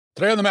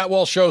Today on the Matt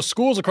Walsh Show,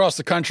 schools across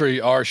the country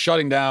are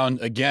shutting down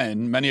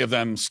again. Many of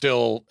them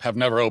still have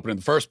never opened in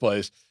the first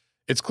place.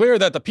 It's clear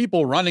that the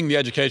people running the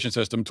education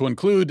system, to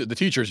include the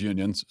teachers'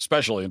 unions,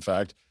 especially, in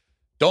fact,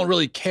 don't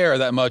really care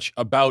that much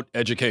about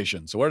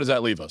education. So where does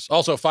that leave us?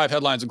 Also, 5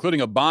 headlines, including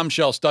a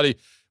bombshell study,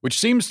 which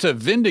seems to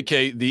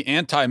vindicate the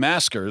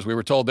anti-maskers. We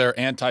were told they're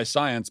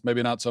anti-science,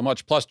 maybe not so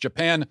much. Plus,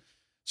 Japan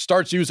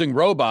starts using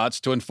robots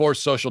to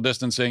enforce social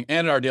distancing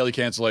and our daily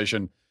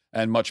cancellation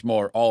and much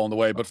more, all on the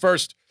way. But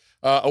first,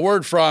 a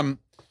word from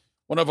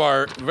one of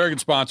our very good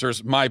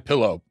sponsors,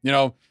 MyPillow. You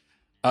know,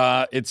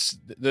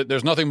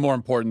 there's nothing more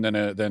important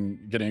than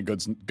getting a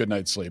good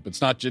night's sleep. It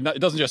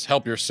doesn't just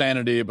help your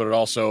sanity, but it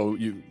also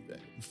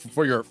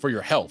for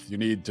your health. You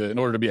need to, in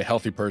order to be a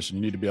healthy person,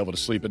 you need to be able to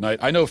sleep at night.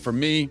 I know for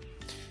me,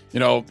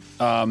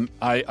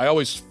 I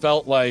always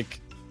felt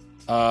like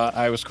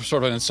I was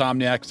sort of an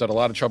insomniac because I had a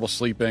lot of trouble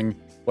sleeping.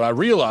 What I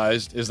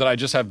realized is that I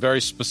just have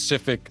very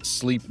specific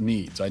sleep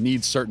needs. I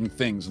need certain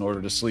things in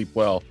order to sleep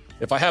well.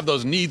 If I have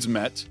those needs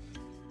met,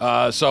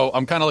 so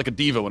I'm kind of like a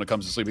diva when it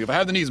comes to sleeping. If I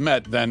have the needs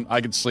met, then I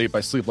can sleep.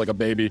 I sleep like a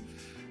baby.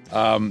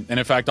 And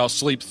in fact, I'll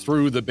sleep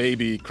through the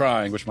baby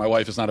crying, which my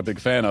wife is not a big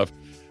fan of.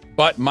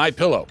 But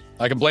MyPillow,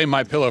 I can blame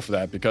MyPillow for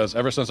that because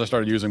ever since I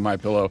started using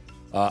MyPillow,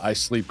 I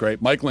sleep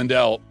great. Mike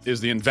Lindell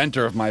is the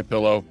inventor of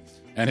MyPillow,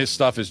 and his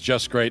stuff is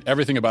just great.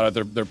 Everything about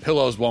it, their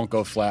pillows won't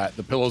go flat.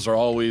 The pillows are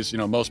always,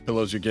 most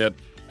pillows you get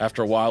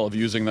after a while of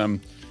using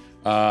them,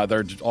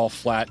 they're all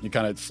flat and you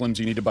kind of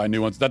flimsy. You need to buy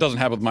new ones. That doesn't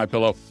happen with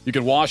MyPillow. You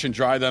can wash and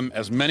dry them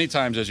as many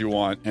times as you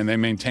want, and they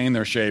maintain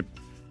their shape.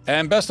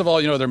 And best of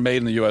all, they're made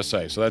in the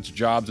USA. So that's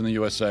jobs in the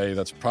USA.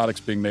 That's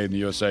products being made in the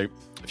USA.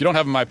 If you don't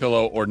have a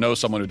MyPillow or know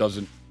someone who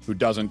doesn't,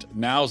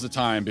 now's the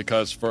time,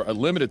 because for a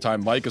limited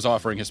time, Mike is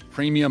offering his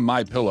premium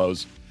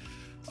MyPillows.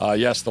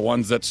 Yes, the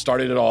ones that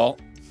started it all,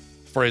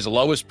 for his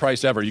lowest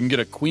price ever. You can get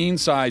a queen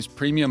size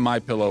premium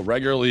MyPillow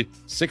regularly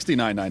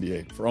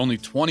 $69.98 for only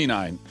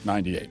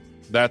 $29.98.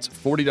 That's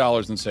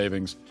 $40 in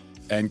savings,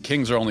 and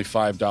kings are only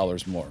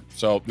 $5 more.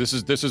 So this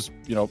is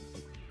you're not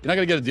going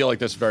to get a deal like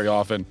this very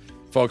often,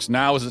 folks.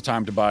 Now is the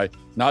time to buy.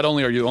 Not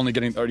only are you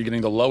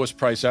getting the lowest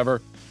price ever,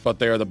 but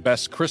they are the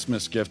best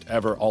Christmas gift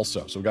ever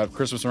also. So we've got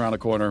Christmas around the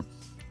corner,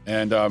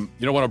 and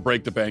you don't want to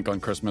break the bank on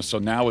Christmas. So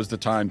now is the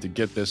time to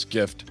get this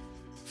gift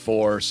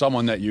for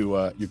someone that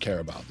you care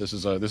about. This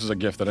is a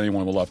gift that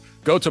anyone will love.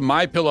 Go to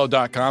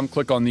mypillow.com,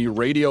 click on the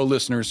Radio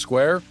Listeners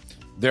Square.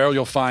 There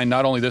you'll find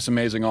not only this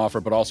amazing offer,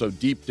 but also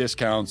deep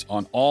discounts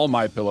on all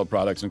MyPillow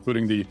products,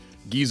 including the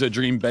Giza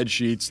Dream bed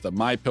sheets, the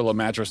MyPillow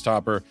mattress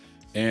topper,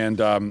 and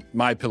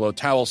MyPillow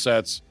towel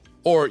sets.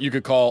 Or you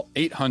could call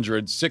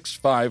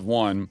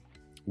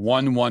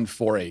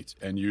 800-651-1148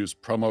 and use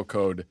promo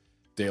code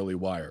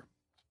DailyWire.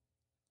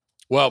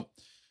 Well,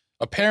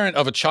 a parent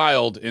of a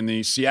child in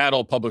the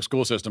Seattle public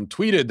school system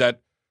tweeted that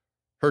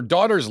her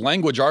daughter's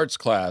language arts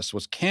class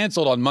was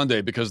canceled on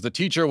Monday because the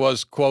teacher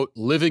was, quote,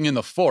 living in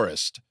the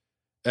forest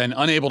and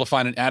unable to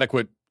find an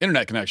adequate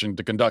internet connection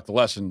to conduct the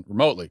lesson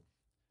remotely.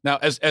 Now,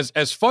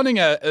 as funny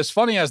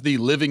as the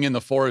living in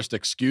the forest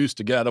excuse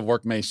to get out of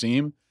work may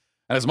seem,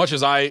 and as much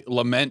as I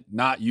lament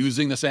not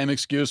using the same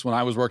excuse when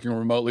I was working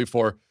remotely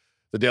for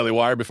the Daily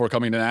Wire before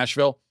coming to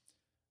Nashville,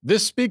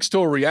 this speaks to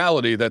a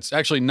reality that's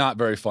actually not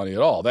very funny at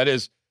all. That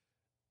is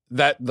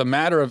that the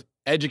matter of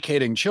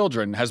educating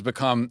children has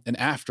become an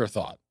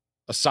afterthought,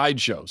 a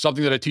sideshow,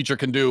 something that a teacher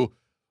can do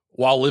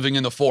while living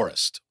in the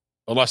forest.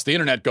 Unless the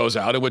internet goes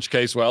out, in which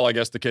case, well, I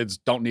guess the kids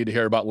don't need to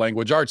hear about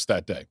language arts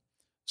that day.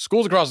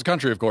 Schools across the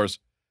country, of course,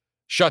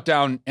 shut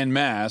down en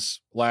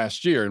masse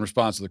last year in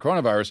response to the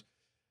coronavirus.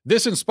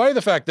 This in spite of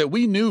the fact that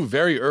we knew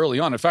very early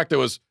on, in fact, it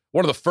was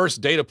one of the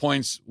first data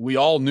points we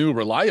all knew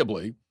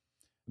reliably,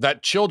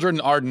 that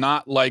children are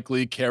not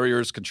likely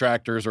carriers,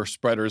 contractors, or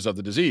spreaders of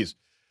the disease.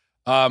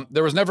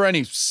 There was never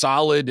any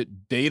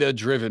solid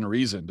data-driven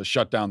reason to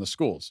shut down the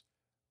schools.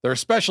 There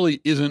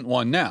especially isn't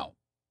one now,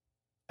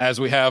 as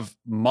we have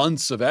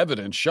months of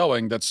evidence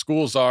showing that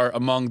schools are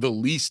among the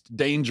least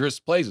dangerous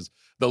places,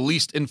 the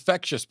least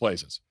infectious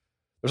places.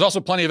 There's also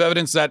plenty of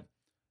evidence that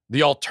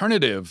the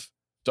alternative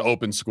to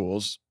open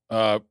schools,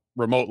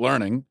 remote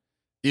learning,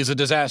 is a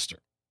disaster.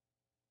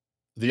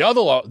 The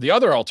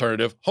other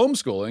alternative,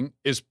 homeschooling,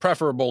 is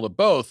preferable to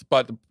both,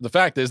 but the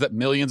fact is that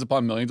millions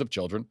upon millions of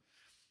children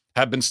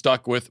have been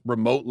stuck with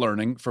remote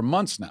learning for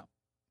months now.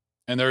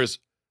 And there's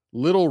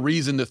little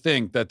reason to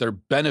think that they're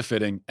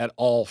benefiting at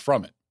all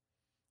from it.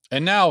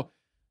 And now,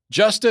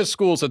 just as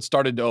schools had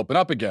started to open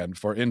up again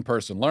for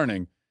in-person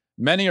learning,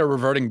 many are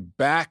reverting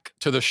back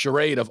to the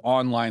charade of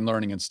online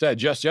learning instead.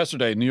 Just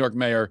yesterday, New York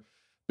Mayor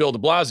Bill de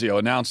Blasio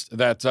announced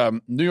that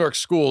New York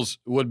schools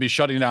would be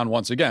shutting down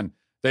once again.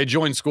 They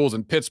joined schools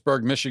in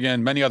Pittsburgh,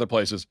 Michigan, many other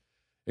places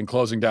in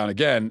closing down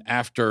again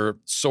after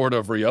sort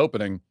of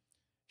reopening.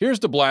 Here's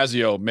de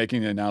Blasio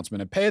making the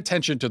announcement, and pay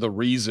attention to the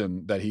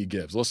reason that he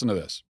gives. Listen to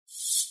this.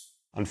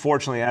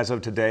 Unfortunately, as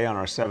of today, on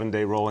our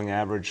 7-day rolling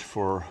average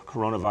for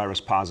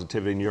coronavirus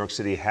positivity, New York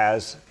City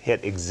has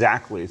hit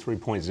exactly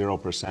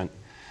 3.0%.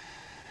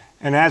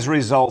 And as a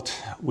result,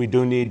 we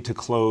do need to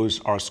close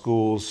our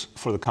schools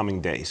for the coming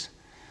days.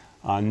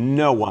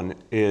 No one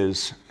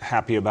is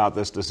happy about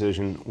this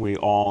decision. We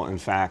all, in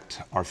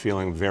fact, are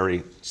feeling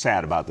very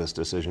sad about this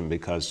decision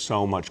because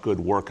so much good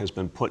work has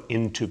been put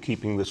into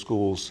keeping the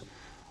schools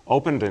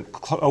opened and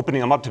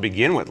opening them up to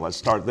begin with. Let's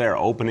start there.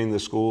 Opening the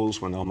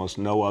schools when almost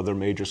no other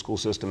major school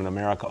system in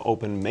America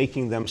opened,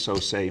 making them so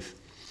safe.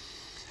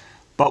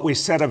 But we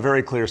set a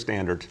very clear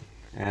standard,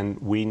 and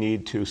we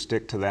need to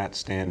stick to that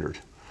standard.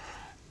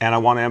 And I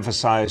want to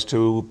emphasize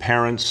to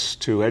parents,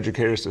 to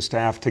educators, to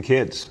staff, to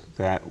kids,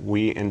 that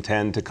we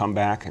intend to come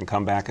back and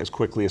come back as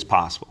quickly as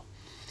possible.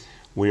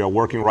 We are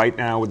working right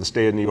now with the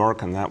state of New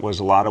York, and that was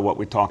a lot of what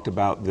we talked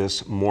about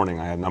this morning.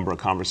 I had a number of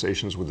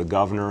conversations with the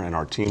governor, and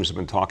our teams have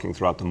been talking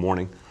throughout the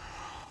morning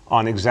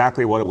on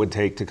exactly what it would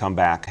take to come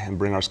back and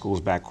bring our schools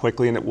back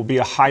quickly, and it will be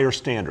a higher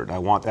standard. I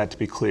want that to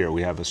be clear.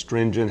 We have a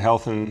stringent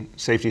health and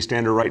safety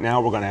standard right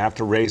now. We're going to have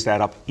to raise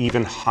that up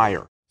even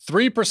higher.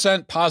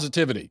 3%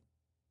 positivity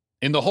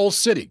in the whole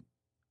city.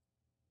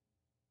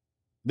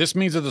 This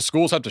means that the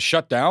schools have to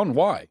shut down?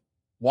 Why?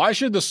 Why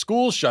should the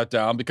schools shut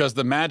down? Because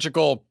the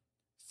magical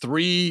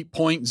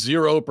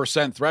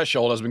 3.0%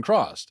 threshold has been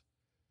crossed.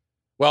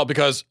 Well,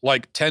 because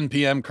like 10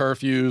 p.m.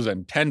 curfews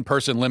and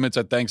 10-person limits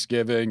at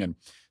Thanksgiving and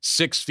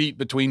 6 feet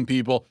between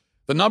people,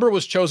 the number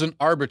was chosen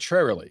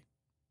arbitrarily.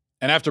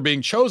 And after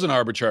being chosen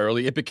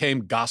arbitrarily, it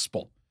became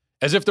gospel,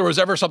 as if there was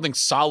ever something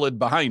solid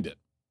behind it.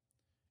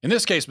 In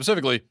this case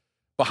specifically,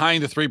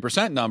 behind the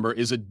 3% number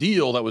is a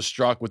deal that was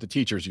struck with the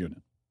teachers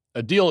union.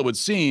 A deal, it would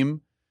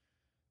seem,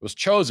 was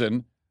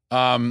chosen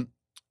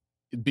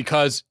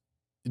because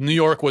New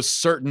York was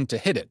certain to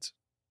hit it.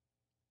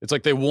 It's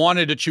like they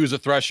wanted to choose a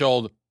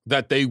threshold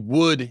that they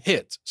would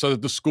hit so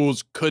that the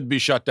schools could be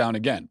shut down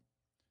again.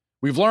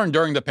 We've learned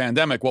during the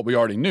pandemic what we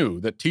already knew,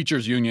 that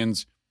teachers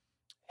unions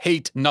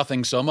hate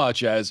nothing so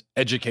much as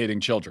educating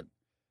children.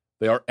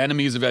 They are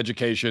enemies of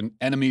education,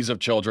 enemies of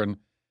children,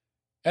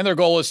 and their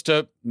goal is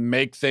to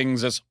make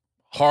things as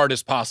hard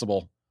as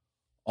possible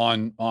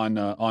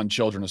on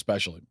children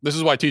especially. This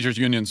is why teachers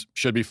unions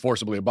should be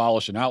forcibly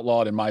abolished and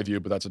outlawed, in my view,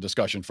 but that's a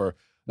discussion for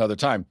another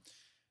time.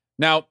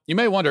 Now, you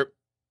may wonder,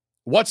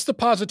 what's the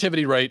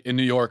positivity rate in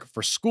New York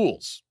for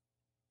schools?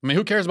 I mean,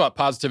 who cares about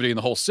positivity in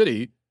the whole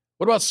city?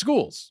 What about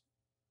schools?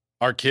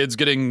 Are kids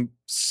getting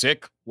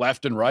sick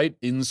left and right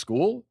in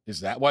school?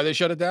 Is that why they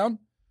shut it down?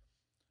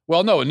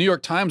 Well, no, a New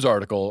York Times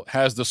article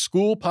has the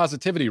school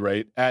positivity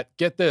rate at,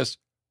 get this,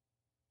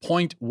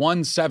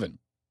 0.17%.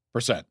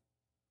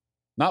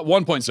 Not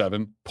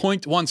 1.7,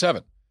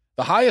 0.17.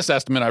 The highest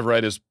estimate I've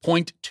read is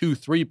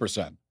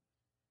 0.23%.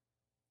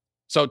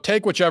 So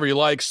take whichever you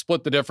like,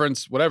 split the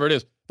difference, whatever it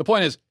is. The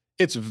point is,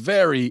 it's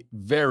very,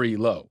 very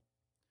low.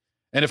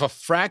 And if a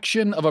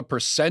fraction of a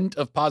percent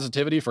of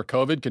positivity for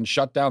COVID can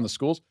shut down the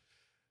schools,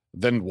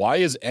 then why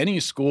is any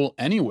school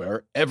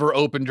anywhere ever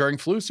open during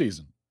flu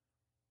season?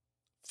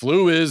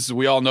 Flu is,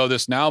 we all know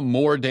this now,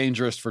 more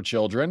dangerous for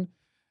children.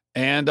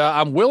 And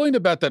I'm willing to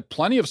bet that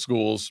plenty of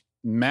schools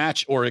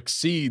match or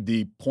exceed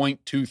the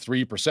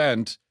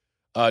 0.23%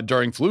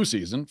 during flu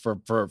season for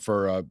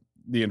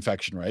the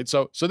infection rate.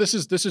 So this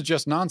is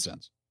just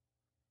nonsense.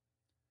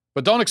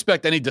 But don't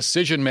expect any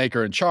decision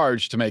maker in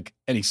charge to make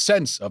any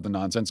sense of the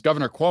nonsense.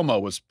 Governor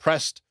Cuomo was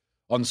pressed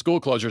on school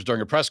closures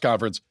during a press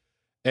conference,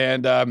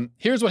 and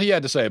here's what he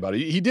had to say about it.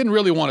 He didn't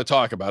really want to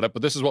talk about it,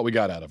 but this is what we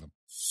got out of him.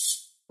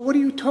 What are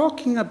you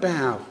talking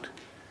about?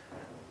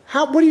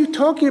 What are you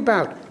talking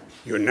about?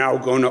 You're now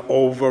going to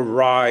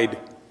override.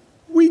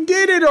 We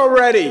did it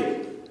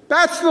already.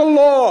 That's the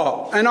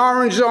law. An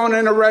orange zone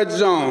and a red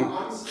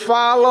zone.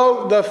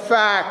 Follow the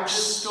facts.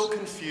 I'm still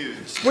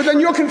confused. Well, then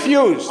you're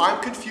confused.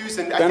 I'm confused,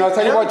 and then I'll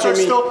tell you what,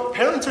 Jimmy.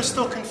 Parents are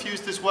still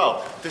confused as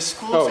well. The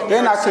schools No, in New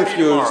they're York not City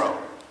confused.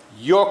 tomorrow.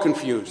 You're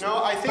confused.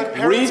 No, I think Read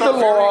parents the are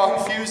law. very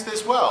confused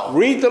as well.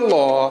 Read the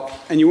law,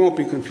 and you won't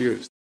be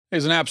confused.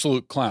 He's an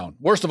absolute clown.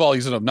 Worst of all,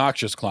 he's an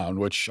obnoxious clown,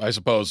 which I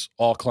suppose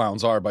all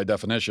clowns are by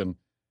definition.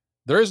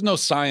 There is no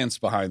science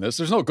behind this.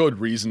 There's no good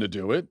reason to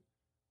do it.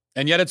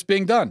 And yet it's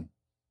being done.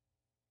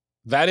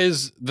 That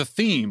is the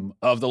theme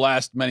of the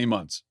last many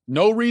months.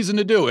 No reason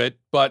to do it,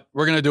 but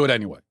we're going to do it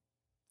anyway.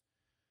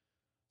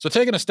 So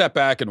taking a step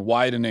back and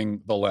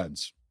widening the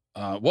lens,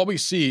 what we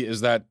see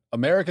is that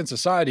American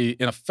society,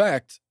 in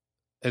effect,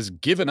 has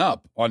given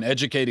up on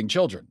educating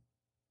children.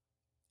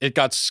 It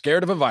got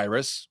scared of a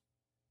virus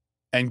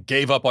and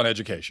gave up on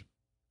education.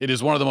 It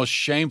is one of the most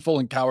shameful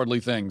and cowardly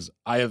things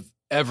I have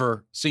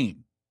ever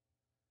seen.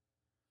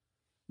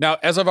 Now,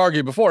 as I've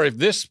argued before, if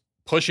this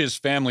pushes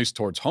families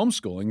towards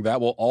homeschooling, that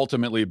will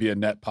ultimately be a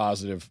net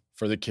positive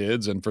for the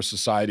kids and for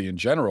society in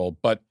general.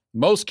 But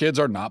most kids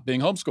are not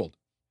being homeschooled.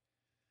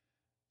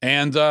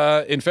 And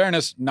in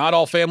fairness, not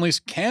all families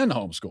can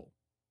homeschool.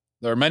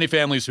 There are many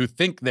families who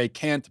think they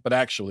can't, but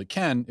actually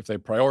can if they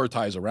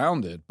prioritize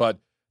around it. But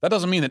that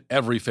doesn't mean that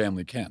every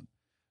family can.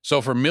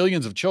 So for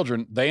millions of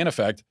children, they in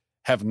effect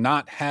have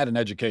not had an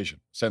education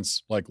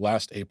since like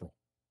last April.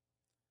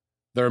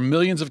 There are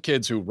millions of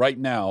kids who right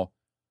now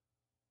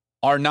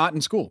are not in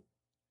school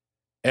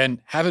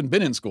and haven't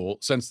been in school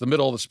since the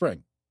middle of the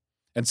spring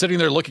and sitting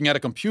there looking at a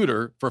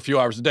computer for a few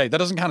hours a day. That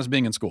doesn't count as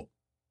being in school.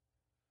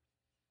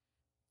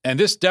 And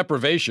this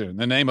deprivation in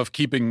the name of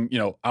keeping,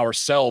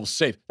 ourselves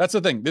safe. That's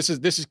the thing. This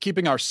is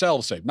keeping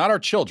ourselves safe, not our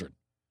children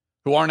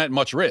who aren't at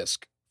much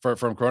risk from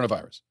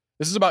coronavirus.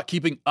 This is about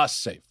keeping us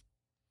safe.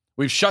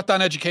 We've shut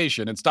down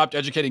education and stopped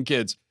educating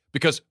kids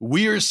because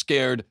we're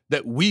scared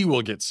that we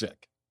will get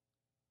sick.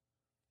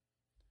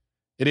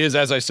 It is,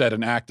 as I said,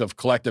 an act of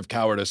collective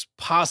cowardice,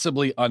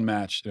 possibly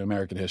unmatched in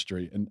American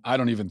history, and I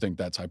don't even think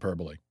that's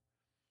hyperbole.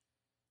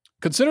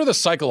 Consider the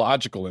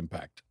psychological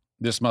impact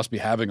this must be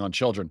having on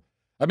children.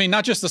 I mean,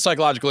 not just the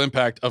psychological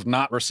impact of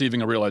not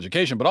receiving a real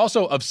education, but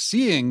also of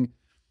seeing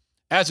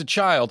as a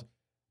child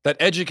that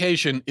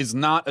education is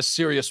not a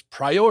serious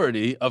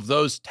priority of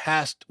those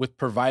tasked with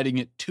providing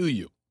it to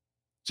you.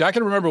 See, I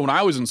can remember when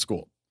I was in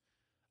school,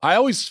 I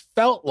always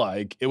felt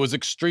like it was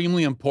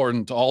extremely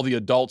important to all the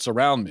adults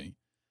around me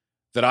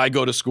that I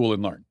go to school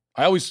and learn.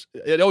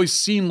 It always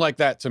seemed like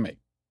that to me.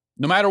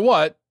 No matter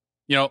what,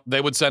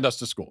 they would send us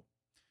to school.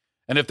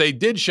 And if they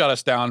did shut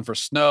us down for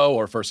snow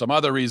or for some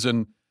other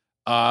reason,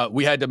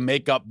 we had to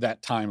make up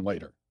that time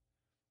later.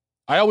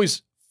 I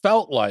always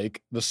felt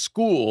like the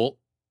school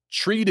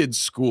treated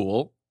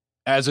school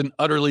as an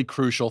utterly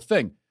crucial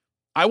thing.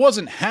 I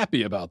wasn't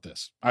happy about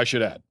this, I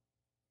should add.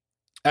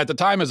 At the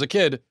time as a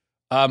kid,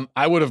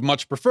 I would have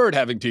much preferred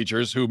having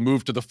teachers who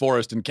moved to the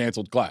forest and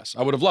canceled class.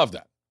 I would have loved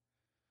that.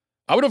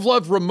 I would have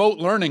loved remote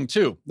learning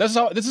too. This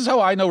is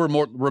how I know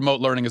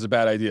remote learning is a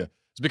bad idea.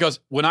 It's because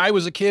when I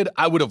was a kid,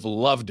 I would have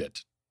loved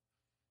it.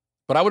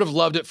 But I would have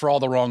loved it for all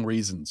the wrong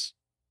reasons.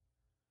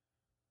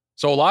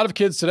 So a lot of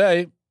kids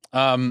today,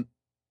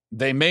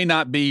 they may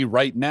not be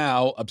right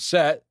now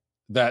upset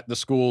that the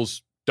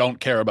schools don't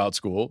care about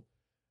school,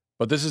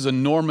 but this is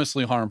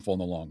enormously harmful in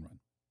the long run.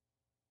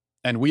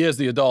 And we as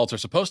the adults are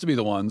supposed to be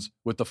the ones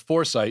with the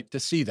foresight to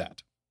see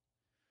that.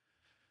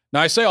 Now,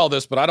 I say all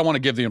this, but I don't want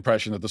to give the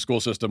impression that the school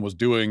system was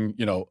doing,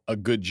 a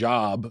good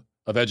job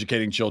of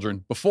educating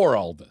children before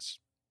all of this.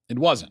 It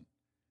wasn't.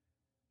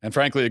 And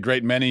frankly, a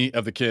great many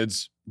of the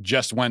kids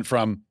just went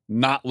from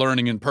not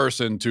learning in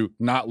person to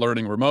not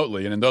learning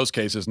remotely. And in those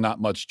cases,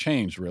 not much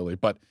changed, really.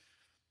 But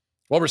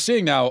what we're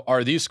seeing now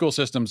are these school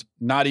systems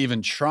not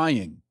even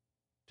trying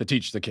to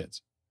teach the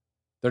kids.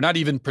 They're not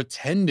even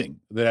pretending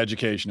that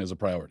education is a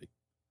priority.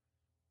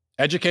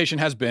 Education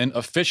has been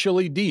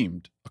officially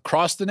deemed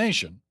across the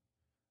nation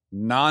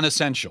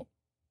non-essential.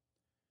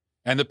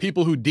 And the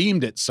people who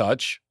deemed it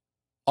such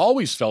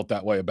always felt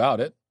that way about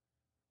it.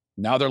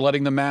 Now they're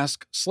letting the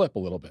mask slip a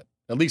little bit.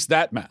 At least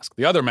that mask.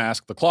 The other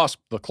mask, the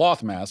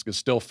cloth mask, is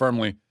still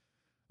firmly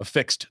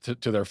affixed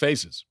to their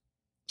faces.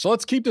 So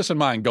let's keep this in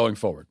mind going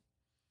forward.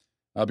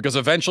 Because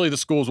eventually the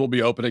schools will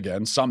be open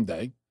again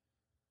someday.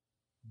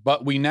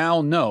 But we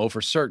now know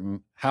for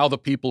certain how the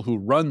people who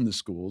run the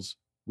schools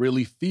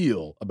really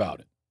feel about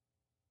it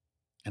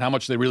and how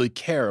much they really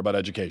care about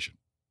education,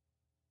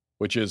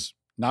 which is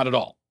not at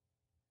all.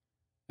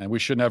 And we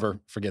should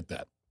never forget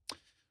that.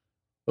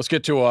 Let's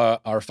get to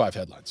our 5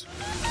 headlines.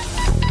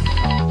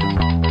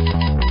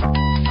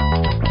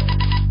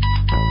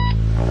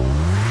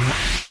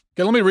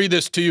 Okay, let me read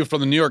this to you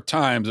from the New York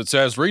Times. It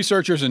says,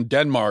 researchers in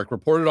Denmark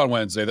reported on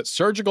Wednesday that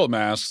surgical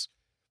masks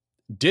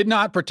did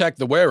not protect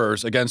the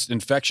wearers against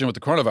infection with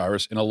the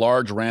coronavirus in a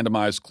large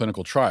randomized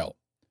clinical trial.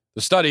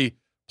 The study,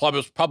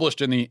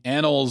 published in the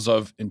Annals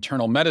of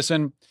Internal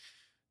Medicine,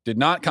 did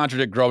not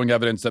contradict growing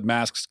evidence that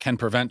masks can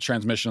prevent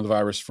transmission of the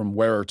virus from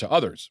wearer to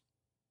others.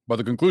 But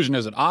the conclusion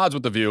is at odds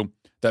with the view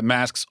that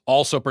masks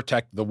also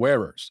protect the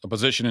wearers, a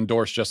position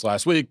endorsed just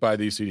last week by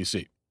the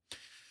CDC.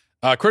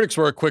 Critics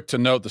were quick to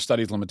note the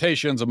study's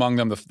limitations, among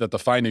them that the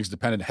findings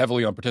depended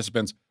heavily on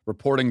participants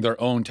reporting their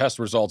own test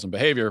results and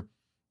behavior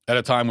at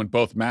a time when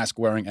both mask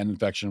wearing and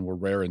infection were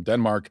rare in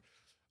Denmark.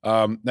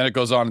 Then it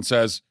goes on and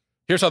says,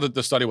 here's how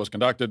the study was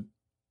conducted.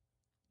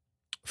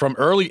 From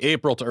early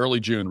April to early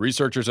June,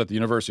 researchers at the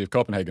University of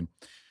Copenhagen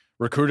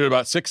recruited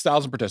about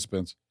 6,000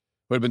 participants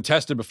who had been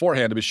tested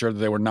beforehand to be sure that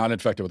they were not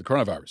infected with the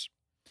coronavirus.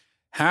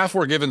 Half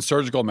were given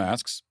surgical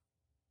masks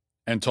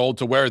and told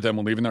to wear them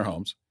when leaving their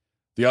homes.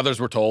 The others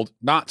were told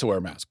not to wear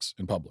masks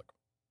in public.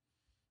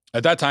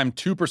 At that time,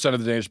 2% of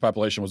the Danish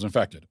population was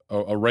infected,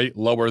 a rate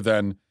lower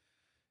than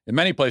in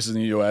many places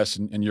in the U.S.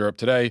 and Europe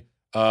today.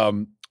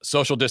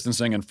 Social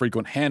distancing and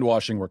frequent hand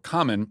washing were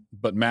common,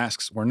 but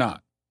masks were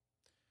not.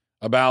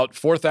 About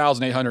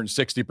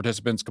 4,860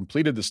 participants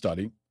completed the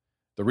study.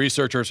 The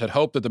researchers had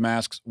hoped that the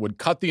masks would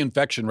cut the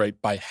infection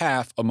rate by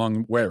half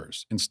among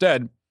wearers.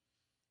 Instead,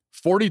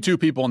 42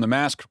 people in the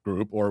mask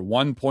group, or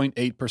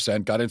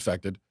 1.8%, got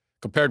infected,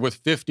 compared with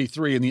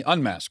 53 in the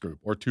unmasked group,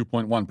 or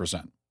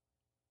 2.1%.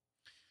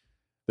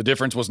 The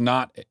difference was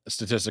not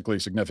statistically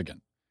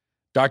significant.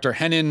 Dr.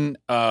 Henning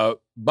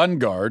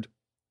Bundgaard,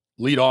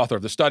 lead author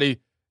of the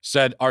study,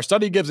 said, "Our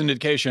study gives an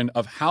indication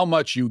of how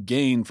much you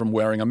gain from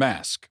wearing a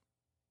mask."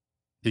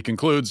 He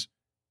concludes,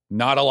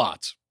 not a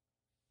lot.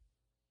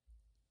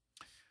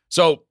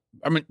 So,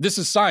 this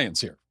is science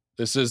here.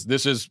 This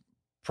is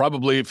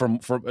probably, from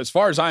as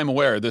far as I'm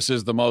aware, this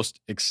is the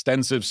most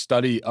extensive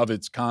study of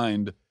its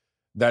kind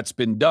that's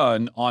been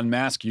done on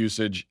mask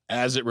usage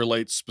as it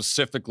relates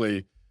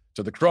specifically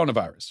to the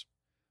coronavirus.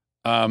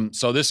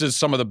 So this is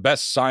some of the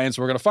best science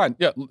we're going to find.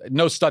 Yeah,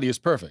 no study is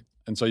perfect,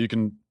 and so you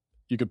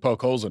could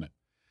poke holes in it,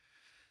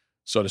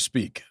 so to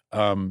speak.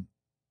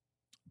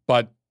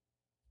 But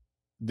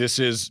this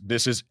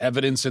is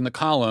evidence in the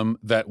column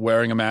that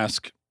wearing a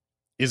mask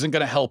isn't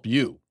going to help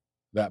you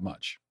that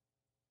much.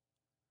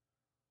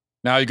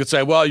 Now you could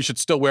say, well, you should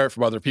still wear it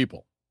from other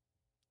people.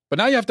 But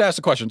now you have to ask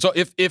the question. So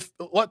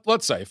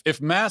let's say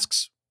if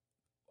masks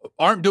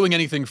aren't doing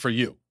anything for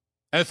you,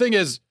 and the thing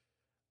is,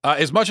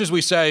 as much as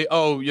we say,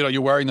 oh,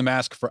 you're wearing the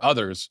mask for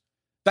others,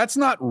 that's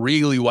not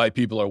really why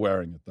people are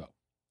wearing it, though.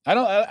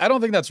 I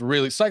don't think that's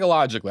really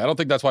psychologically. I don't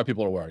think that's why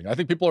people are wearing it. I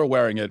think people are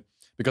wearing it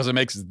because it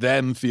makes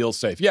them feel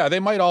safe. Yeah, they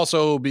might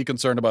also be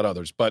concerned about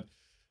others, but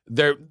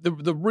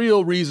the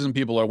real reason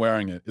people are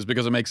wearing it is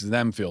because it makes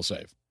them feel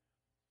safe.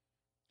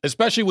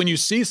 Especially when you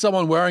see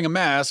someone wearing a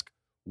mask,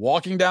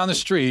 walking down the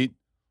street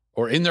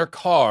or in their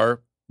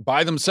car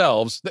by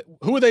themselves.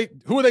 Who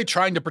are they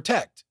trying to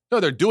protect? No,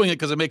 they're doing it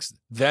because it makes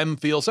them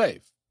feel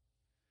safe.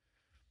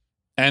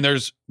 And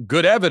there's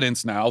good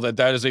evidence now that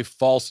is a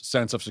false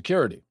sense of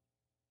security,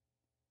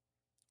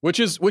 which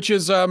is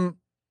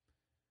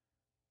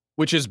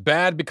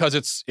bad because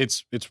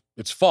it's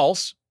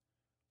false,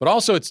 but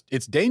also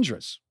it's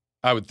dangerous.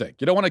 I would think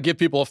you don't want to give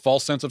people a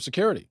false sense of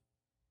security.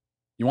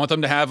 You want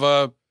them to have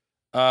a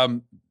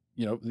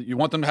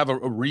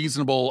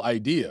reasonable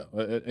idea,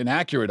 an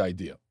accurate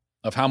idea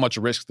of how much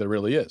risk there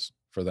really is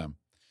for them.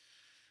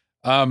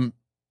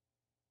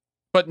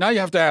 But now you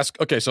have to ask,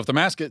 okay, so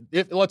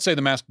let's say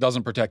the mask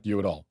doesn't protect you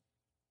at all,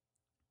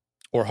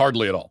 or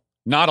hardly at all,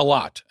 not a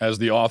lot, as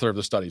the author of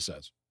the study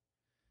says.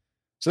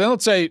 So then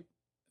let's say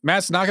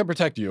mask's not going to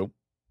protect you,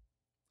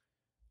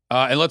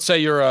 and let's say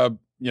you're a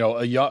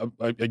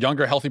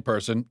younger, healthy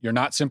person. You're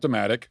not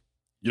symptomatic.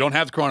 You don't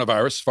have the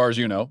coronavirus, as far as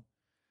you know.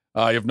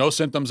 You have no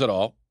symptoms at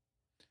all,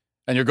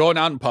 and you're going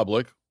out in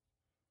public.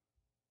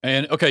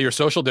 And okay, you're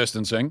social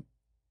distancing.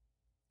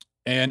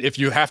 And if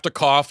you have to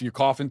cough, you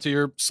cough into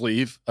your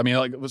sleeve. I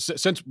mean,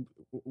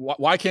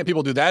 why can't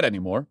people do that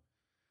anymore?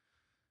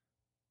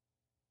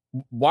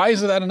 Why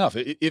isn't that enough?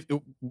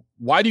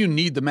 Why do you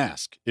need the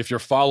mask if you're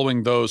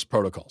following those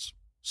protocols?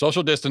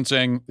 Social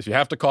distancing, if you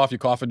have to cough, you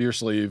cough into your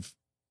sleeve.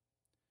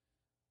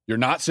 You're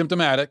not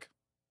symptomatic.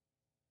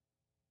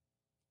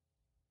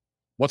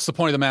 What's the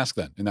point of the mask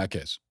then, in that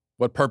case?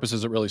 What purpose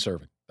is it really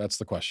serving? That's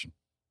the question.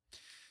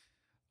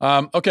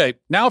 Okay,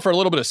 now for a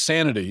little bit of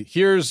sanity,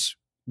 here's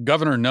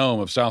Governor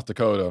Noem of South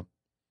Dakota,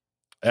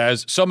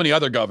 as so many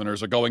other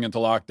governors are going into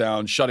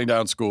lockdown, shutting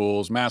down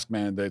schools, mask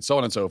mandates, so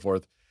on and so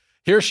forth.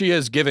 Here she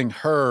is giving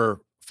her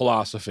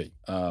philosophy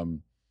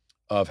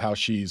of how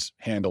she's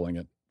handling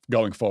it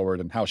going forward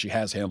and how she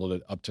has handled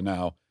it up to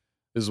now.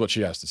 This is what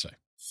she has to say.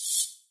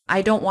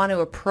 I don't want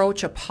to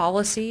approach a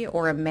policy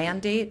or a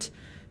mandate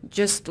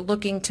just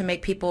looking to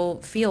make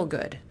people feel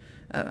good.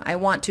 I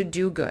want to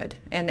do good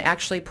and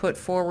actually put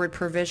forward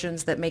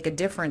provisions that make a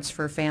difference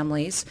for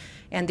families.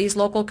 And these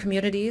local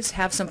communities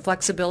have some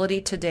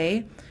flexibility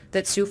today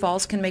that Sioux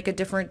Falls can make a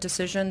different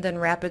decision than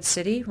Rapid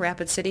City.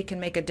 Rapid City can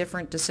make a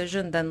different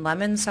decision than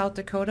Lemon, South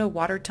Dakota.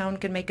 Watertown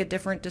can make a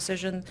different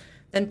decision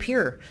than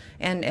Pierre.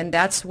 And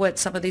that's what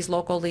some of these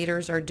local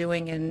leaders are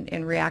doing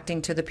in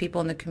reacting to the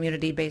people in the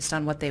community based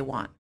on what they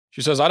want.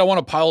 She says, I don't want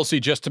a policy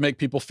just to make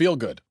people feel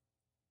good.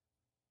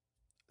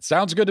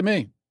 Sounds good to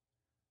me.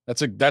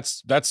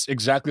 That's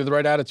exactly the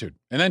right attitude.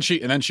 And then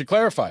she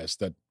clarifies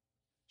that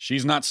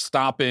she's not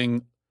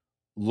stopping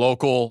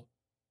local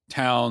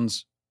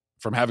towns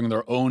from having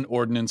their own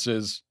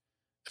ordinances.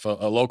 If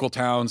a local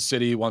town,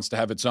 city wants to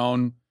have its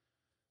own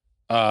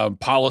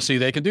policy,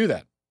 they can do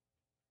that.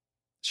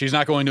 She's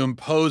not going to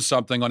impose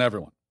something on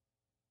everyone.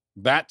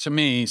 That, to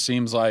me,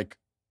 seems like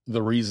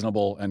the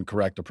reasonable and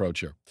correct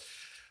approach here.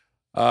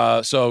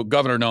 So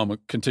Governor Noem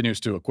continues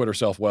to acquit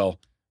herself well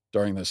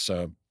during this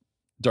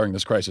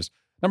crisis.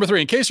 Number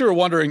 3, in case you were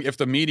wondering if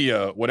the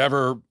media would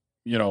ever,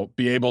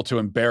 be able to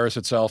embarrass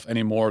itself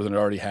any more than it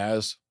already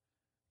has,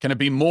 can it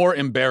be more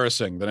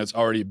embarrassing than it's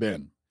already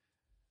been?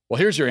 Well,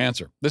 here's your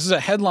answer. This is a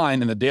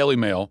headline in the Daily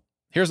Mail.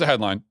 Here's the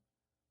headline.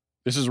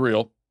 This is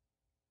real.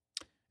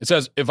 It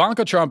says,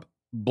 Ivanka Trump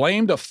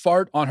blamed a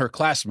fart on her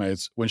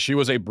classmates when she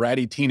was a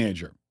bratty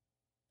teenager,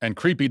 and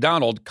Creepy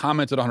Donald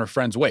commented on her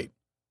friend's weight,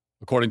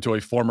 according to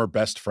a former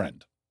best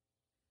friend.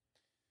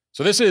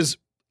 So this is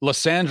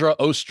Lysandra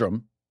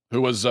Ostrom,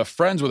 who was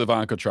friends with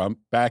Ivanka Trump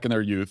back in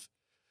their youth.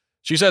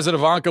 She says that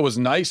Ivanka was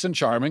nice and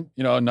charming,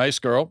 a nice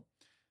girl.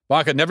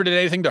 Ivanka never did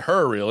anything to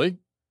her, really,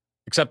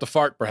 except a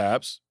fart,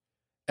 perhaps.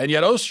 And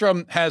yet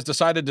Ostrom has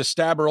decided to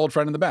stab her old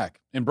friend in the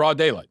back in broad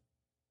daylight.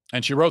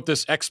 And she wrote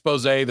this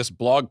expose, this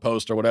blog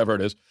post or whatever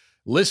it is,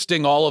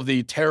 listing all of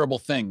the terrible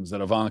things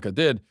that Ivanka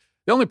did.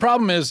 The only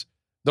problem is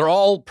they're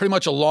all pretty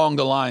much along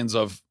the lines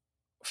of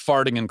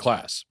farting in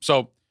class.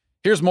 So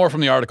here's more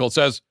from the article. It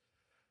says,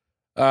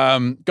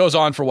 goes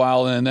on for a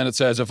while, and then it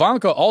says,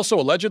 Ivanka also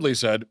allegedly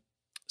said,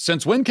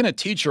 since when can a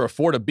teacher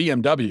afford a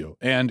BMW?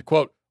 And,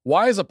 quote,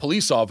 why is a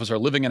police officer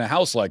living in a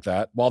house like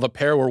that while the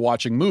pair were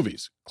watching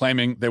movies,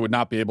 claiming they would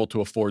not be able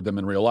to afford them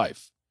in real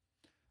life?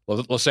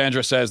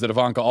 Lysandra says that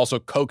Ivanka also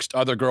coaxed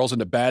other girls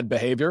into bad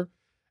behavior,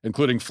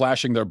 including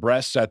flashing their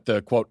breasts at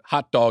the, quote,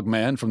 hot dog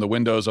man from the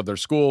windows of their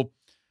school,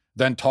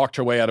 then talked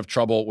her way out of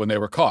trouble when they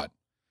were caught.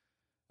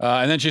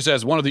 And then she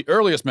says, one of the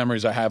earliest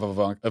memories I have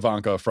of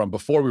Ivanka from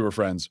before we were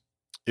friends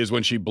is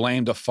when she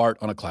blamed a fart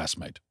on a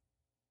classmate.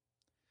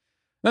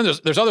 Then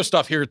there's other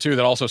stuff here, too,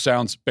 that also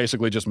sounds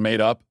basically just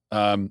made up.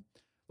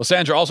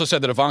 Lysandra also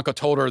said that Ivanka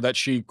told her that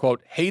she,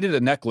 quote, hated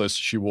a necklace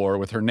she wore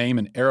with her name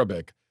in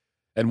Arabic,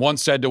 and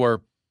once said to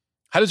her,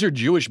 how does your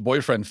Jewish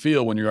boyfriend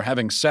feel when you're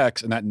having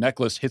sex and that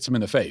necklace hits him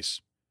in the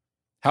face?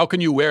 How can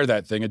you wear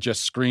that thing? It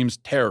just screams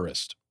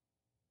terrorist.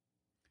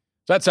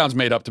 So that sounds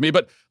made up to me.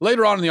 But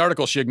later on in the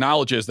article, she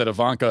acknowledges that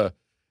Ivanka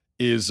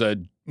has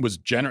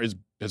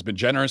been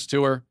generous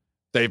to her.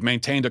 They've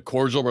maintained a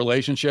cordial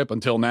relationship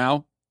until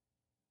now.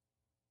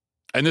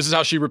 And this is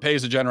how she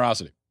repays the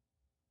generosity.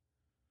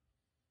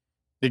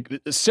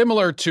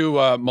 Similar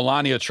to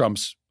Melania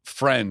Trump's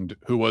friend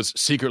who was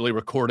secretly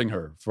recording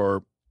her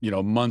for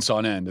months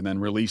on end and then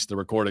released the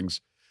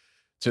recordings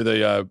to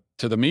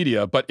the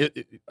media. But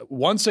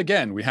once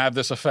again, we have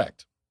this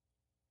effect.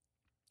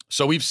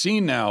 So we've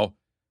seen now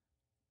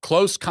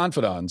close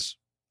confidants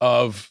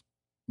of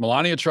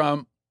Melania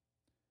Trump,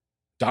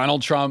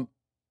 Donald Trump,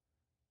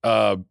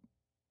 and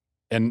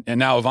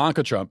now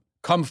Ivanka Trump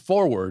come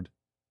forward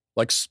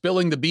like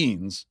spilling the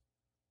beans,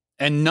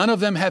 and none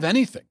of them have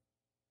anything.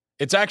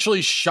 It's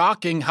actually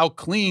shocking how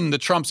clean the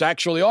Trumps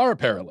actually are,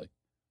 apparently.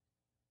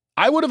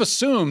 I would have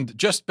assumed,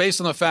 just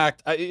based on the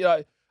fact,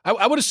 I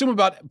would assume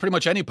about pretty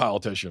much any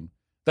politician,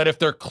 that if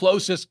their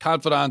closest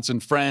confidants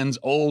and friends,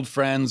 old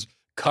friends,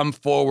 come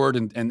forward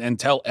and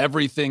tell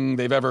everything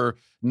they've ever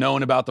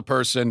known about the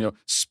person,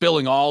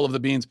 spilling all of the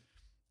beans,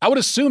 I would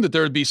assume that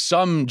there would be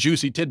some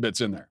juicy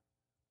tidbits in there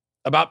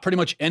about pretty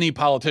much any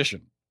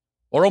politician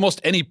or almost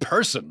any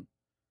person.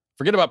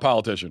 Forget about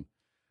politician.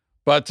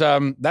 But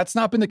that's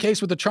not been the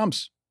case with the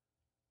Trumps.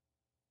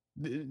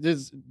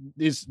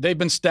 They've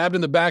been stabbed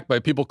in the back by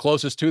people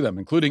closest to them,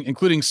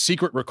 including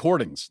secret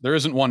recordings. There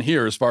isn't one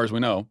here, as far as we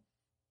know.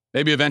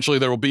 Maybe eventually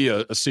there will be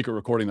a secret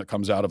recording that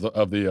comes out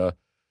of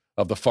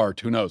the fart.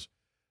 Who knows?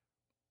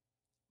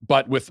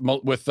 But with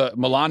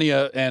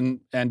Melania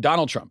and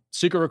Donald Trump,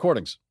 secret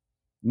recordings,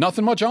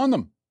 nothing much on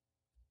them.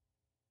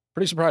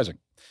 Pretty surprising.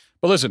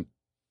 But listen,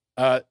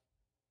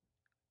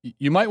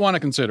 you might want to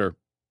consider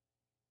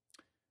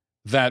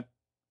that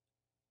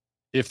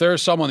if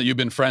there's someone that you've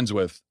been friends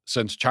with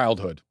since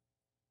childhood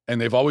and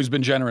they've always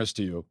been generous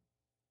to you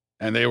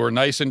and they were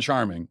nice and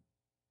charming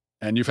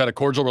and you've had a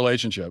cordial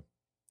relationship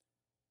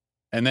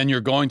and then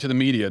you're going to the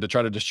media to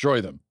try to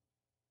destroy them,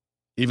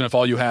 even if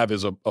all you have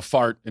is a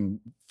fart in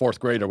fourth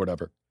grade or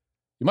whatever,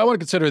 you might want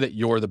to consider that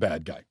you're the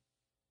bad guy.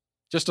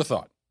 Just a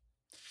thought.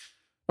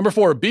 Number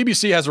 4,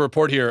 BBC has a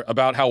report here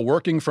about how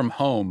working from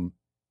home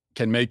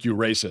can make you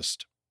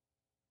racist.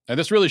 And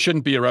this really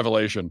shouldn't be a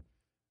revelation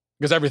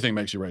because everything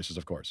makes you racist,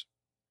 of course.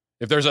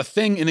 If there's a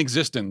thing in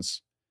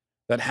existence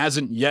that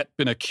hasn't yet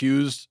been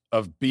accused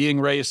of being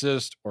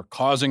racist or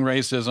causing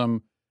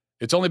racism,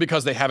 it's only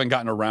because they haven't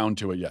gotten around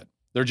to it yet.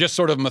 They're just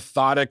sort of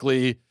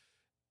methodically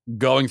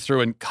going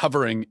through and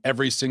covering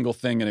every single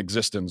thing in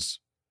existence.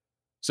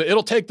 So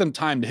it'll take them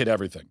time to hit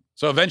everything.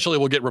 So eventually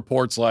we'll get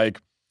reports like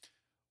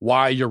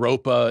why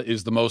Europa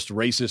is the most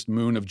racist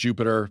moon of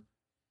Jupiter.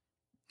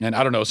 And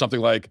I don't know, something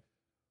like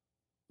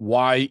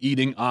why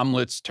eating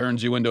omelets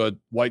turns you into a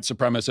white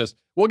supremacist.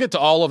 We'll get to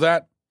all of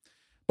that.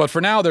 But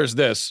for now, there's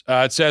this.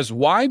 It says,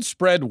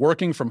 widespread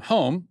working from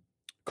home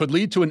could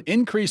lead to an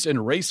increase in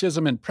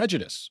racism and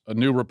prejudice, a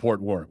new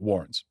report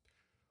warns.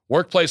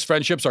 Workplace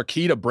friendships are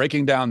key to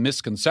breaking down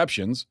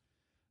misconceptions,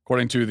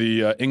 according to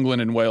the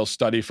England and Wales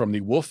study from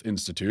the Wolf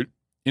Institute.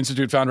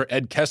 Institute founder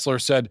Ed Kessler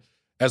said,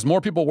 as more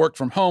people work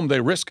from home,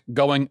 they risk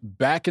going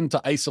back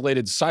into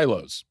isolated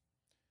silos.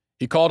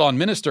 He called on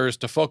ministers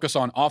to focus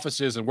on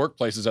offices and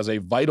workplaces as a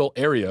vital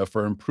area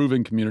for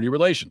improving community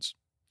relations.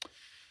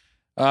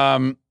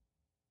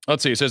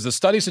 Let's see. It says the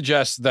study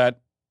suggests that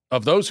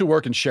of those who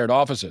work in shared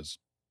offices,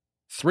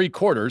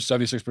 3/4,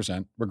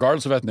 76%,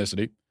 regardless of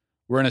ethnicity,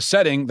 were in a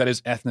setting that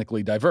is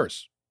ethnically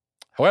diverse.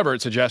 However,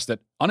 it suggests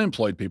that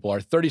unemployed people are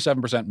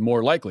 37%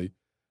 more likely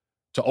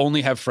to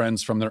only have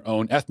friends from their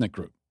own ethnic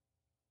group.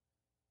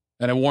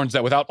 And it warns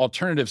that without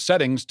alternative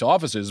settings to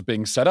offices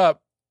being set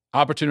up,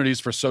 opportunities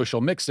for social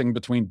mixing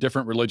between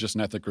different religious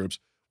and ethnic groups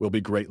will be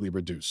greatly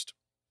reduced.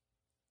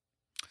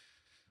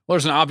 Well,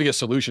 there's an obvious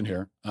solution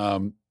here.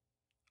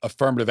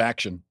 Affirmative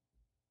action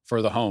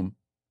for the home.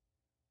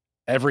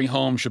 Every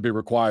home should be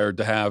required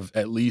to have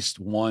at least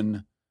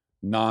one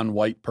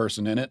non-white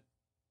person in it.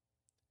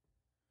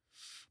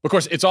 Of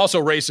course, it's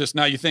also racist.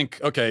 Now you think,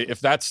 okay, if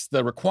that's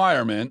the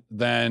requirement,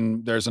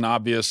 then there's an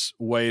obvious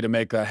way to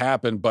make that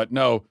happen. But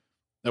no,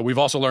 we've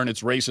also learned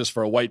it's racist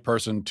for a white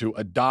person to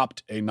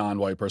adopt a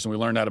non-white person. We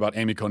learned that about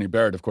Amy Coney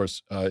Barrett. Of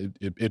course,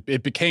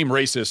 it became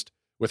racist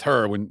with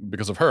her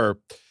because of her.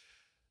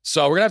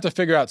 So we're going to have to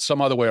figure out some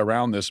other way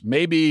around this.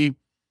 Maybe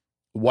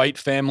white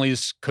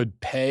families could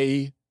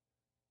pay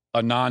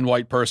a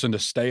non-white person to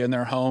stay in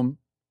their home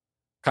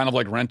kind of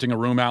like renting a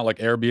room out like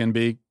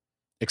Airbnb,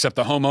 except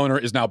the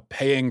homeowner is now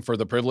paying for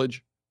the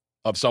privilege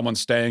of someone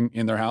staying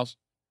in their house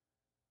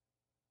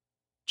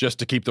just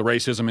to keep the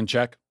racism in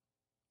check.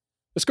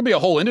 This could be a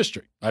whole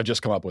industry I've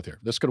just come up with here.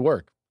 This could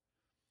work.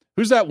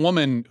 Who's that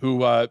woman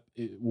who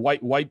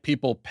white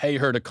people pay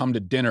her to come to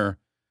dinner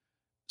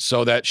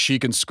so that she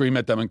can scream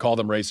at them and call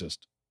them racist?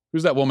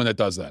 Who's that woman that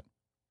does that?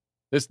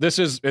 This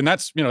is, and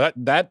that's,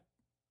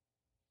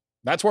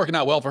 that's working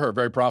out well for her,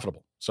 very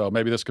profitable. So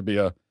maybe this could be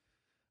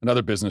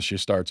another business she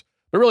starts.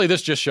 But really,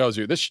 this just shows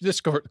you, this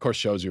of course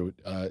shows you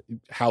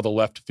how the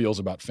left feels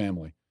about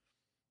family.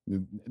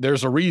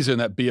 There's a reason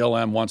that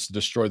BLM wants to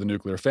destroy the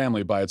nuclear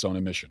family by its own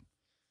admission,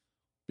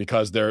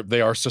 because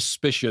they are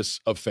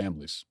suspicious of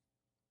families.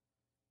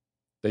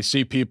 They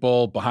see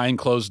people behind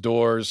closed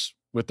doors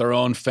with their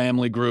own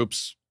family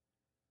groups.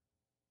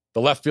 The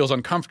left feels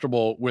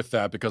uncomfortable with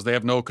that because they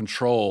have no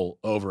control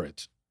over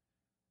it.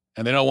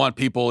 And they don't want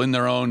people in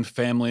their own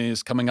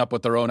families coming up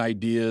with their own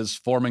ideas,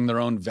 forming their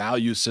own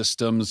value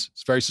systems.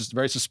 It's very,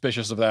 very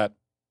suspicious of that.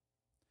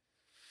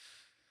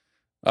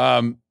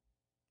 All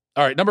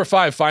right, number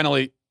 5,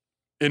 finally,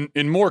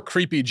 in more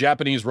creepy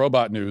Japanese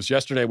robot news,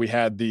 yesterday we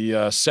had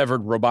the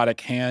severed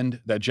robotic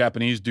hand that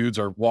Japanese dudes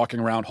are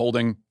walking around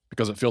holding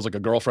because it feels like a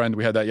girlfriend.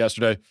 We had that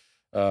yesterday.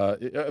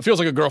 It feels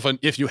like a girlfriend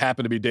if you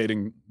happen to be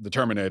dating the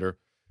Terminator.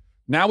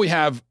 Now we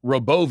have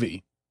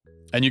Robovi,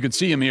 and you can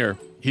see him here.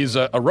 He's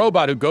a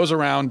robot who goes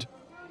around,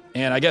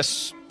 and I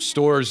guess some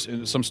stores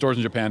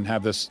in Japan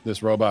have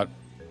this robot,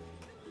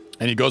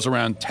 and he goes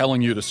around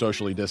telling you to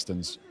socially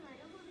distance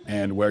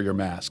and wear your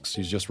masks.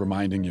 He's just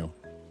reminding you.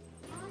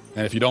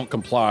 And if you don't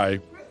comply,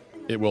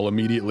 it will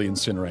immediately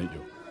incinerate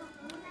you.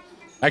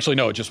 Actually,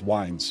 no, it just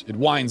whines. It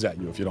whines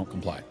at you if you don't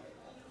comply.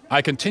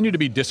 I continue to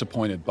be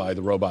disappointed by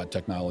the robot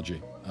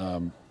technology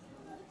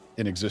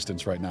in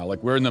existence right now.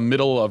 Like, we're in the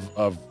middle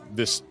of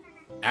this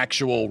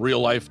actual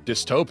real-life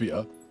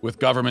dystopia with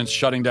governments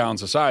shutting down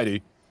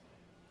society,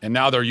 and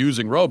now they're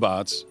using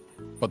robots,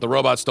 but the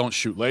robots don't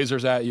shoot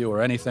lasers at you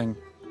or anything.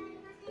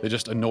 They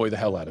just annoy the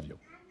hell out of you.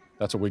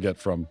 That's what we get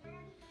from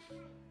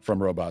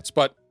robots.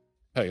 But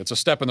hey, it's a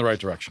step in the right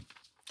direction.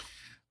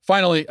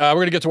 Finally, we're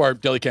going to get to our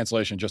daily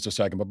cancellation in just a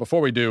second. But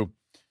before we do,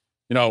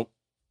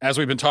 as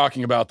we've been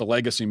talking about the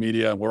legacy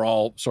media, we're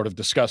all sort of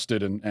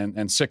disgusted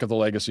and sick of the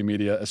legacy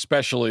media,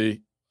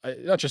 especially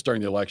not just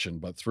during the election,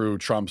 but through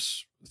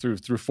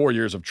 4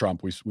 years of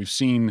Trump. We've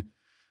seen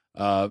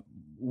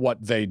what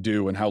they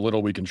do and how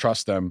little we can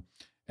trust them.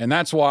 And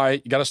that's why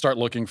you got to start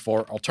looking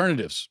for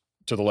alternatives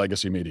to the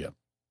legacy media.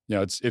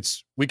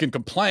 We can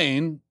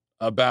complain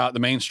about the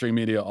mainstream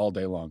media all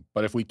day long,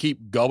 but if we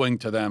keep going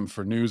to them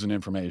for news and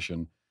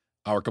information,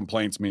 our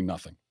complaints mean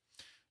nothing.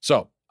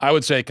 So I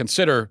would say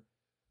consider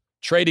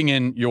trading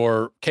in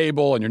your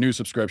cable and your news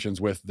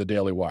subscriptions with the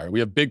Daily Wire. We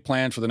have big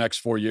plans for the next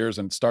 4 years,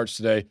 and it starts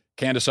today.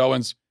 Candace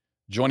Owens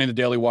joining the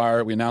Daily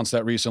Wire. We announced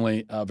that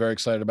recently. Very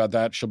excited about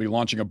that. She'll be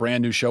launching a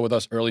brand new show with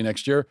us early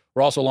next year.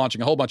 We're also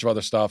launching a whole bunch of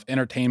other stuff,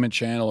 entertainment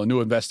channel, a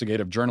new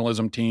investigative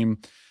journalism team,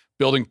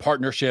 building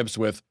partnerships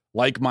with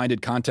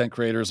like-minded content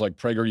creators like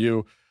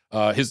PragerU,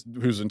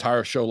 whose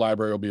entire show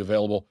library will be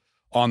available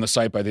on the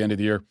site by the end of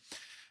the year.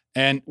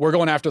 And we're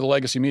going after the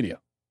legacy media.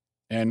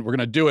 And we're going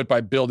to do it by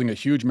building a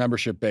huge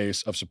membership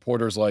base of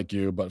supporters like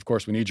you. But of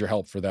course, we need your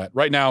help for that.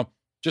 Right now,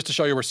 just to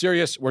show you we're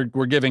serious,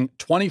 we're giving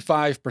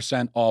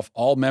 25% off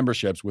all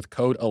memberships with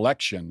code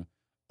ELECTION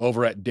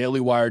over at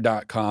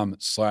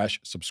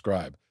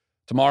dailywire.com/subscribe.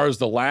 Tomorrow's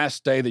the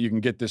last day that you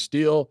can get this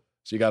deal.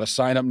 So you got to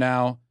sign up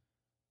now.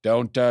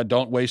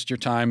 Don't waste your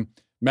time.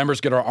 Members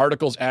get our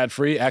articles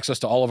ad-free, access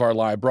to all of our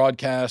live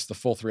broadcasts, the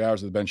full 3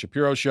 hours of the Ben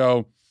Shapiro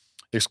Show,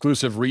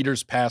 exclusive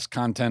Readers Pass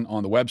content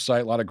on the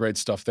website. A lot of great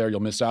stuff there you'll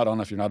miss out on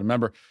if you're not a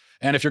member.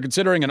 And if you're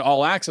considering an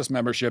all-access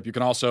membership, you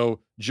can also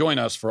join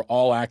us for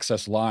All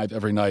Access Live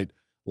every night,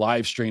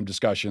 live stream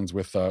discussions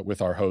with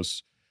our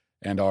hosts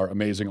and our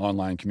amazing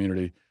online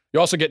community.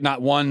 You also get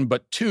not one,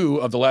 but 2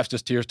 of the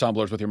Leftist Tears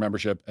tumblers with your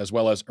membership, as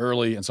well as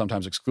early and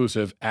sometimes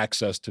exclusive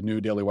access to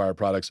new Daily Wire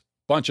products.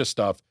 Bunch of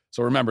stuff.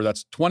 So remember,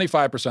 that's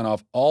 25%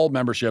 off all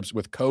memberships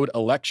with code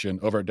ELECTION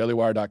over at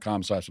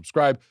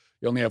dailywire.com/subscribe.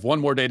 You only have one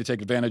more day to take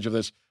advantage of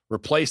this.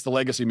 Replace the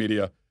legacy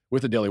media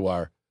with the Daily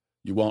Wire.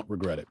 You won't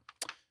regret it.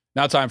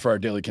 Now time for our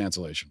daily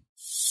cancellation.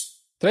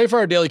 Today for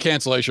our daily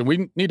cancellation,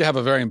 we need to have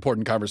a very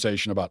important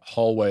conversation about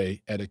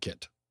hallway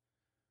etiquette.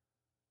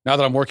 Now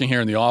that I'm working here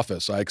in the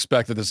office, I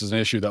expect that this is an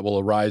issue that will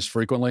arise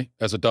frequently,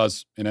 as it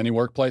does in any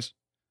workplace.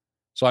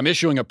 So I'm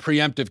issuing a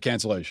preemptive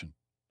cancellation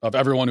of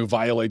everyone who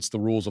violates the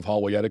rules of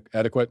hallway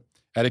etiquette.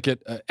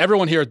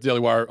 Everyone here at the Daily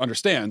Wire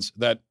understands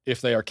that if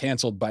they are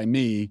canceled by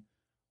me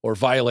or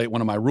violate one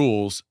of my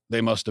rules,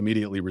 they must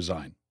immediately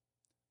resign.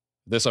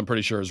 This, I'm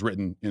pretty sure, is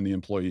written in the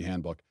employee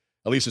handbook.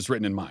 At least it's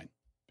written in mine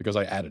because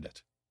I added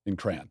it in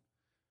crayon.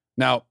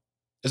 Now,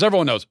 as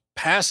everyone knows,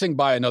 passing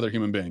by another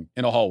human being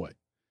in a hallway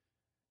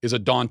is a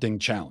daunting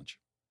challenge.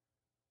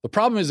 The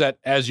problem is that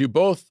as you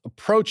both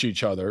approach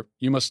each other,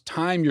 you must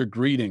time your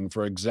greeting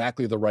for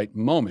exactly the right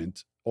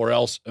moment, or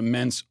else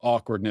immense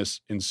awkwardness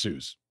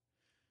ensues.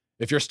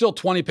 If you're still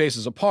 20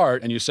 paces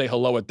apart and you say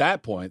hello at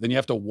that point, then you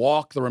have to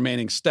walk the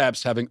remaining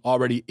steps having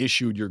already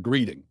issued your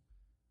greeting.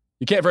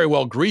 You can't very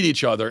well greet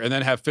each other and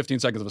then have 15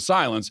 seconds of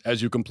silence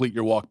as you complete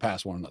your walk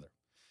past one another.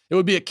 It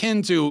would be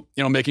akin to,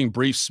 making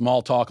brief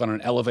small talk on an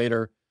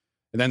elevator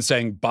and then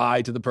saying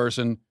bye to the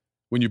person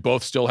when you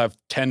both still have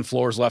 10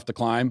 floors left to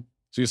climb.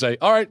 So you say,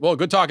 all right, well,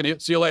 good talking to you.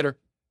 See you later.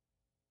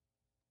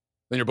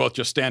 Then you're both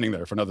just standing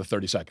there for another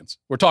 30 seconds.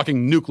 We're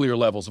talking nuclear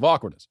levels of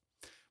awkwardness.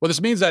 What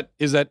this means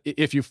is that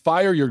if you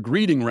fire your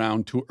greeting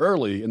round too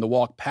early in the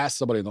walk past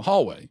somebody in the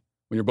hallway,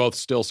 when you're both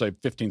still, say,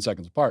 15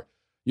 seconds apart,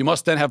 you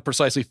must then have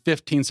precisely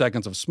 15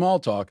 seconds of small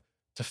talk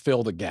to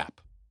fill the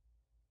gap.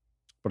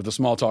 But if the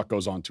small talk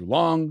goes on too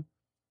long,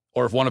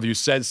 or if one of you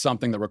says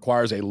something that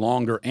requires a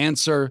longer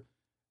answer,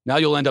 now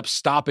you'll end up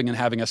stopping and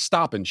having a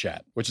stop and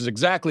chat, which is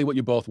exactly what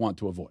you both want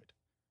to avoid.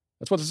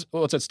 That's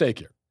what's at stake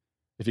here.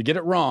 If you get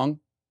it wrong,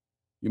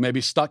 you may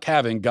be stuck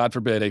having, God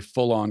forbid, a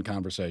full-on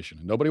conversation,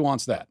 and nobody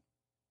wants that.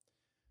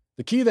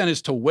 The key then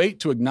is to wait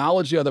to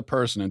acknowledge the other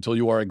person until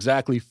you are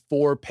exactly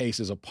 4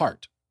 paces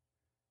apart.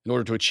 In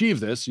order to achieve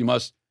this, you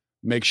must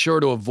make sure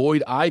to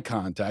avoid eye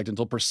contact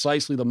until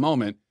precisely the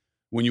moment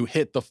when you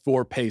hit the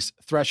 4-pace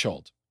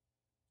threshold.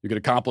 You could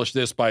accomplish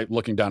this by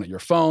looking down at your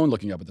phone,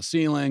 looking up at the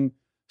ceiling,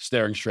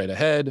 staring straight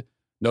ahead,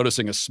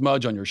 noticing a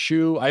smudge on your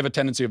shoe. I have a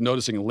tendency of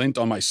noticing lint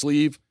on my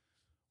sleeve.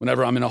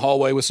 Whenever I'm in a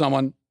hallway with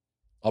someone,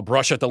 I'll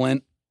brush at the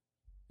lint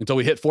until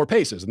we hit 4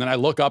 paces. And then I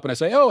look up and I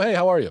say, oh, hey,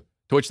 how are you?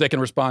 To which they can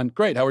respond,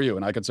 great, how are you?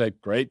 And I can say,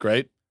 great,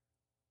 great.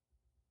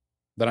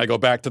 Then I go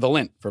back to the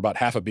lint for about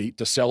half a beat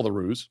to sell the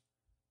ruse.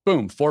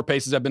 Boom, 4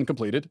 paces have been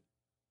completed.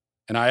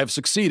 And I have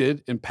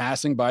succeeded in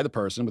passing by the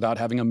person without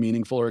having a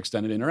meaningful or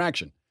extended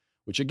interaction,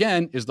 which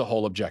again is the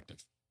whole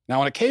objective.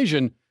 Now, on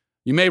occasion,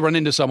 you may run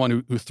into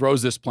someone who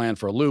throws this plan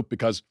for a loop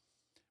because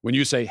when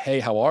you say, hey,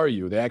 how are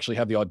you? They actually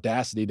have the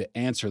audacity to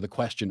answer the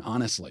question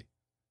honestly,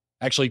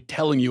 actually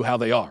telling you how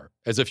they are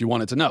as if you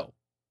wanted to know,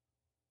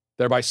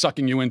 thereby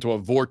sucking you into a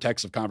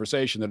vortex of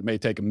conversation that it may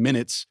take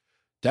minutes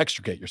to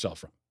extricate yourself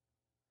from.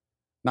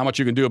 Not much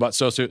you can do about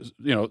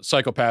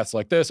psychopaths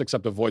like this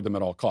except avoid them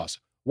at all costs.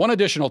 One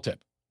additional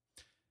tip.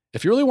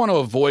 If you really want to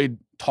avoid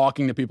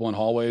talking to people in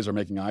hallways or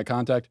making eye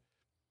contact,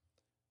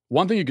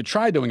 one thing you could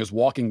try doing is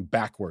walking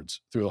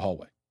backwards through the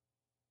hallway.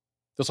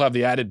 This will have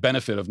the added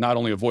benefit of not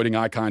only avoiding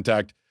eye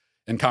contact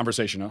and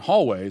conversation in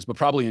hallways, but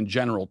probably in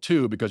general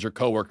too, because your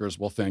coworkers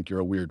will think you're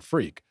a weird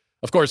freak.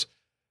 Of course,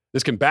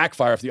 this can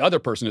backfire if the other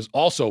person is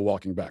also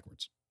walking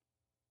backwards.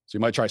 So you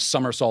might try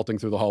somersaulting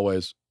through the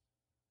hallways.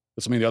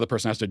 This will mean the other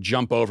person has to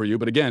jump over you,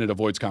 but again, it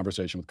avoids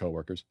conversation with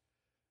coworkers,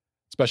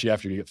 especially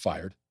after you get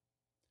fired.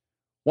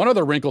 One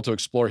other wrinkle to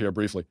explore here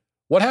briefly.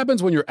 What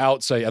happens when you're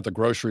out, say, at the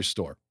grocery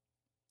store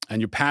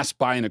and you pass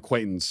by an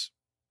acquaintance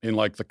in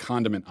like the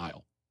condiment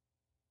aisle?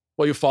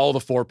 Well, you follow the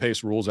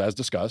 4-pace rules as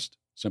discussed,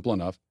 simple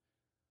enough.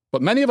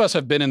 But many of us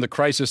have been in the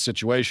crisis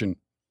situation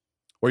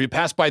where you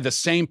pass by the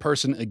same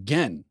person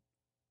again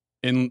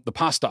in the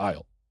pasta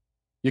aisle.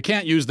 You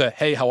can't use the,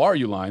 hey, how are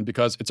you line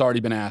because it's already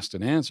been asked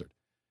and answered.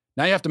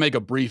 Now you have to make a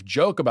brief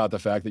joke about the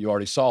fact that you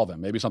already saw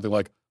them. Maybe something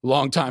like,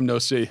 long time no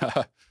see,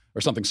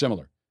 or something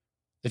similar.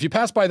 If you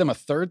pass by them a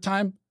third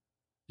time,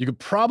 you could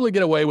probably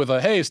get away with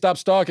a, hey, stop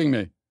stalking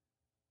me.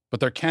 But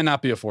there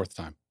cannot be a fourth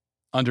time.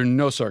 Under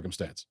no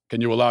circumstance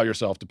can you allow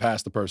yourself to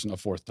pass the person a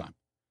fourth time.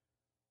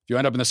 If you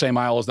end up in the same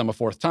aisle as them a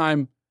fourth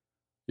time,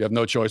 you have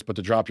no choice but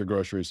to drop your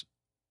groceries,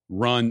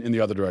 run in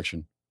the other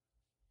direction,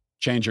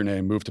 change your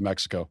name, move to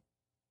Mexico.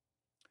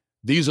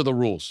 These are the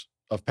rules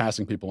of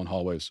passing people in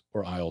hallways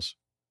or aisles.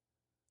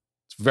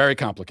 It's very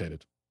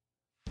complicated,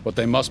 but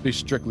they must be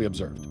strictly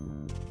observed.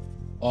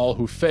 All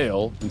who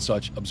fail in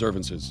such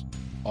observances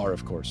are,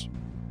 of course,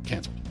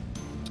 canceled.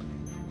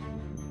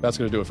 That's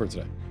going to do it for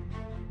today.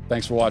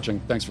 Thanks for watching.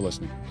 Thanks for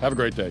listening. Have a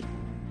great day.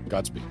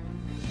 Godspeed.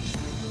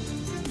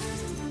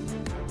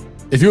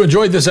 If you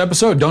enjoyed this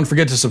episode, don't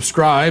forget to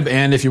subscribe.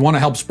 And if you want to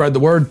help spread the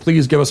word,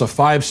 please give us a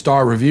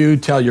 5-star review.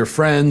 Tell your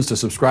friends to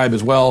subscribe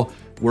as well.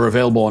 We're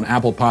available on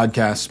Apple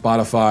Podcasts,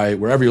 Spotify,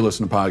 wherever you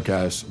listen to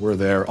podcasts, we're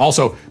there.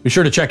 Also, be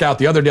sure to check out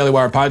the other Daily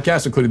Wire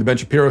podcasts, including The Ben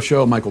Shapiro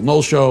Show, Michael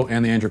Knowles Show,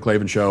 and The Andrew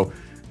Klavan Show.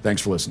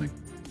 Thanks for listening.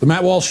 The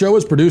Matt Walsh Show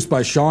is produced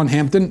by Sean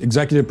Hampton,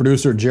 executive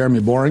producer Jeremy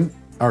Boring.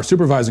 Our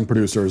supervising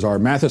producers are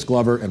Mathis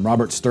Glover and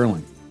Robert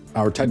Sterling.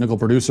 Our technical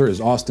producer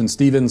is Austin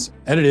Stevens,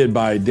 edited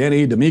by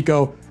Danny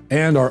D'Amico,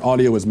 and our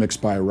audio is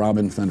mixed by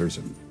Robin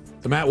Fenderson.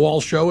 The Matt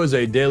Walsh Show is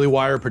a Daily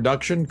Wire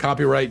production,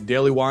 copyright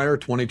Daily Wire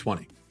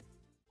 2020.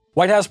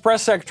 White House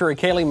Press Secretary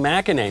Kayleigh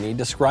McEnany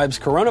describes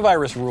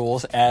coronavirus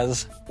rules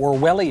as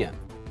Orwellian.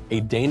 A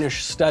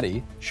Danish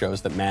study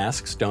shows that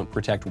masks don't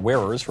protect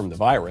wearers from the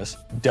virus.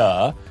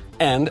 Duh.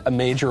 And a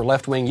major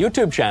left-wing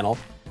YouTube channel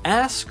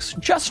asks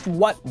just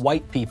what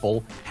white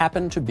people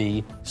happen to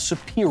be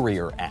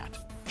superior at.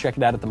 Check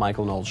it out at The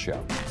Michael Knowles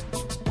Show.